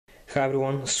Hi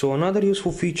everyone, so another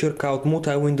useful feature called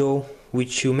Multiwindow,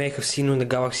 which you may have seen on the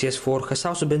Galaxy S4, has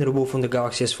also been removed from the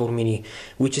Galaxy S4 Mini,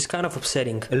 which is kind of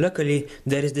upsetting. Luckily,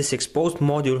 there is this exposed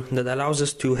module that allows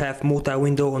us to have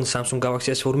Multiwindow on the Samsung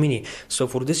Galaxy S4 Mini. So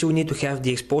for this we need to have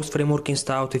the exposed framework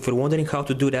installed. If you're wondering how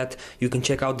to do that, you can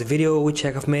check out the video which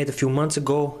I have made a few months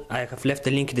ago. I have left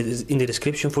the link in the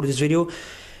description for this video.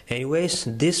 Anyways,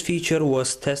 this feature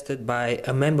was tested by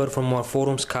a member from our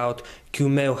forums called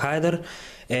QMailHider,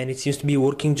 and it seems to be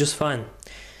working just fine.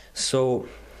 So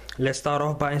let's start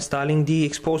off by installing the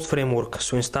exposed framework.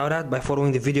 So install that by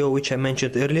following the video which I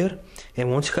mentioned earlier,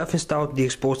 and once you have installed the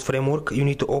exposed framework, you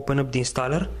need to open up the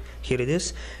installer. Here it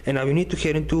is, and now you need to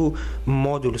head into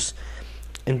modules,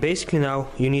 and basically now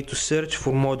you need to search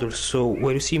for modules. So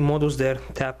where you see modules there,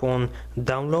 tap on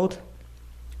download,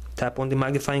 tap on the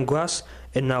magnifying glass,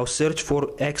 and now search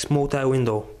for X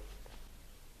Multiwindow.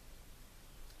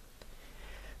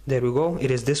 There we go,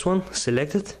 it is this one,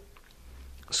 select it,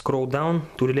 scroll down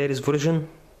to the latest version,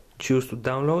 choose to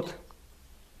download,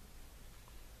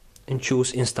 and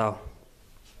choose install.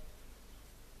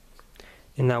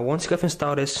 And now once you have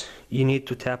installed this, you need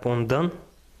to tap on done,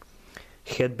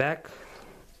 head back,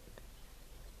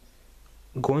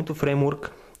 go into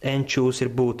framework, and choose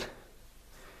reboot.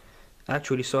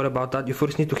 Actually, sorry about that, you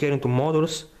first need to head into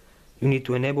modules, you need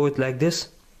to enable it like this,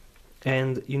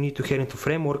 and you need to head into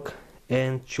framework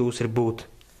and choose reboot.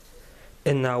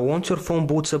 And now once your phone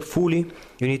boots up fully,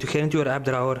 you need to head into your app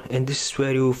drawer, and this is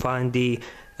where you find the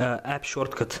app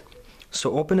shortcut.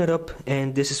 So open it up,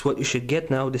 and this is what you should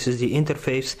get now. This is the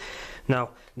interface. Now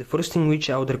the first thing which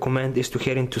I would recommend is to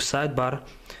head into sidebar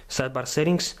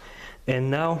settings, and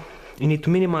now you need to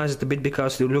minimize it a bit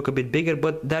because it will look a bit bigger,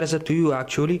 but that is up to you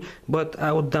actually. But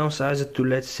I would downsize it to,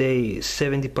 let's say,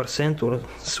 70% or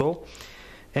so.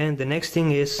 And the next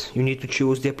thing is you need to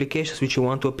choose the applications which you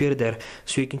want to appear there.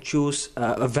 So you can choose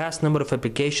a vast number of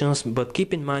applications, but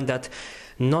keep in mind that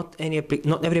not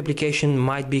every application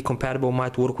might be compatible,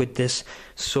 might work with this.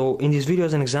 So in this video,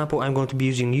 as an example, I'm going to be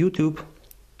using YouTube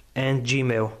and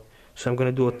Gmail. So I'm going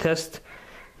to do a test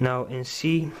now and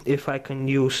see if I can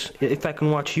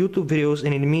watch YouTube videos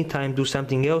and in the meantime do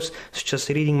something else, such as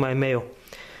reading my mail.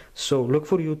 So look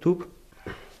for YouTube.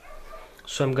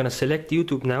 So I'm gonna select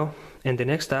YouTube now, and the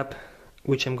next app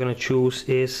which I'm gonna choose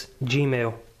is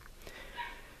Gmail.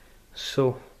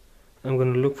 So I'm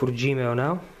gonna look for Gmail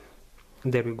now.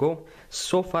 There we go.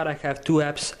 So far I have two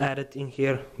apps added in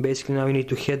here. Basically now you need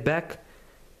to head back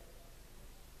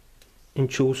and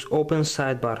choose open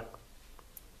sidebar.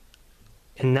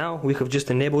 And now we have just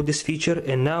enabled this feature,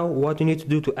 and now what you need to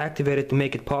do to activate it, to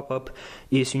make it pop up,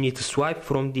 is you need to swipe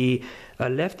from the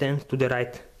left hand to the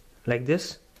right like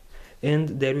this.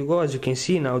 And there we go. As you can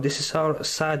see, now this is our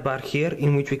sidebar here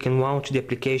in which we can launch the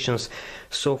applications.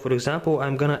 So for example,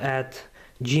 I'm gonna add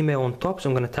Gmail on top, so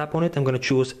I'm gonna tap on it, I'm gonna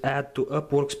choose add to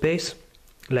up workspace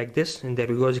like this, and there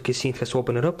we go. As you can see, it has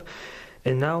opened it up.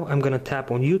 And now I'm gonna tap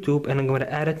on YouTube, and I'm gonna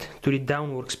add it to the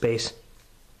down workspace.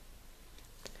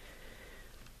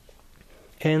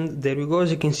 And there we go. As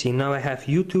you can see, now I have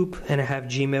YouTube and I have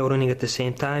Gmail running at the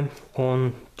same time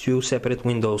on two separate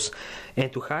windows.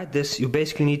 And to hide this, you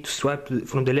basically need to swipe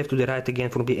from the left to the right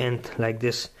again from the end like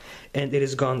this, and it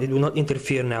is gone. It will not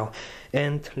interfere now.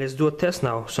 And let's do a test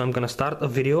now. So I'm gonna start a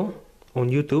video on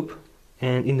YouTube,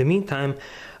 and in the meantime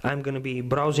I'm gonna be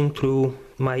browsing through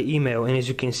my email, and as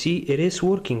you can see, it is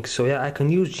working. So yeah, I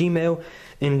can use Gmail,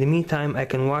 and in the meantime I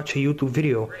can watch a YouTube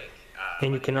video,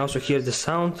 and you can also hear the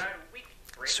sound.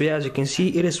 So yeah, as you can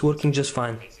see, it is working just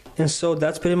fine. And so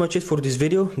that's pretty much it for this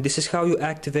video. This is how you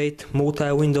activate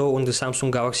Multiwindow on the Samsung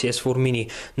Galaxy S4 Mini.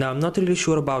 Now I'm not really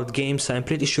sure about games. I'm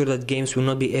pretty sure that games will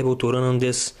not be able to run on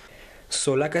this.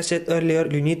 So like I said earlier,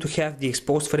 you need to have the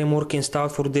exposed framework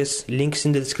installed for this. Links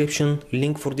in the description.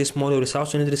 Link for this module is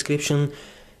also in the description,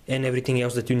 and everything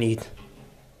else that you need.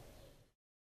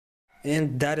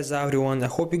 And that is everyone. I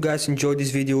hope you guys enjoyed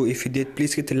this video. If you did,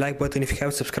 please hit the like button. If you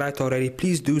haven't subscribed already,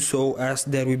 please do so, as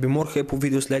there will be more helpful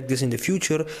videos like this in the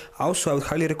future. Also, I would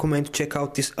highly recommend to check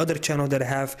out this other channel that I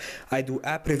have. I do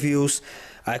app reviews,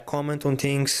 I comment on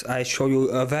things, I show you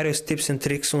various tips and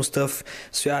tricks on stuff.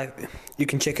 So yeah, you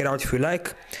can check it out if you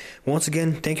like. Once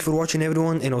again, thank you for watching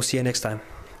everyone, and I'll see you next time.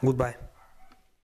 Goodbye.